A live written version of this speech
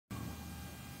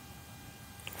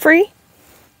free.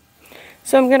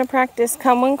 So I'm going to practice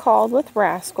come when called with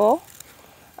Rascal.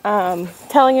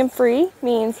 Telling him free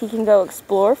means he can go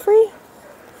explore free.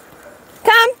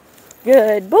 Come.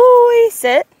 Good boy.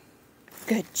 Sit.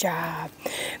 Good job.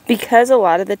 Because a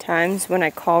lot of the times when I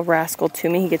call Rascal to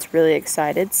me, he gets really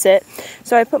excited. Sit.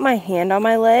 So I put my hand on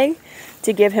my leg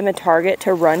to give him a target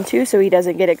to run to so he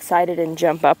doesn't get excited and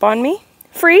jump up on me.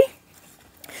 Free.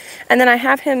 And then I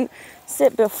have him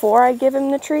sit before I give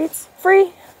him the treats.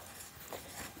 Free.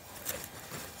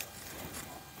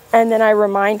 And then I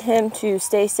remind him to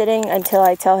stay sitting until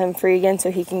I tell him free again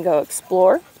so he can go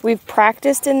explore. We've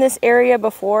practiced in this area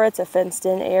before. It's a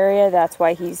fenced-in area. That's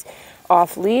why he's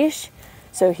off leash.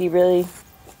 So he really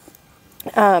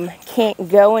can't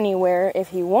go anywhere if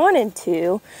he wanted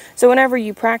to. So whenever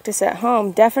you practice at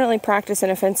home, definitely practice in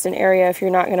a fenced-in area if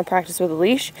you're not going to practice with a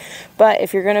leash. But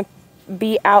if you're going to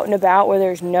be out and about where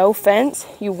there's no fence,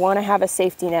 you want to have a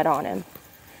safety net on him.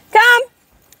 Come!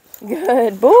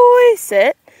 Good boy.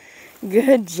 Sit.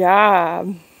 Good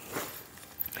job.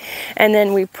 And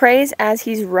then we praise as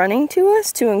he's running to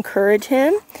us to encourage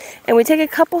him. And we take a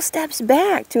couple steps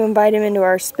back to invite him into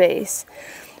our space.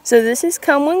 So this is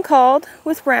come when called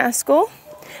with Rascal.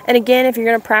 And again, if you're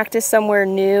going to practice somewhere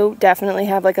new, definitely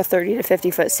have like a 30 to 50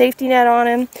 foot safety net on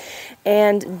him.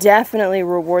 And definitely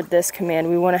reward this command.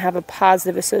 We want to have a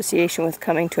positive association with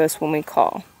coming to us when we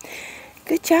call.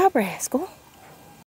 Good job, Rascal.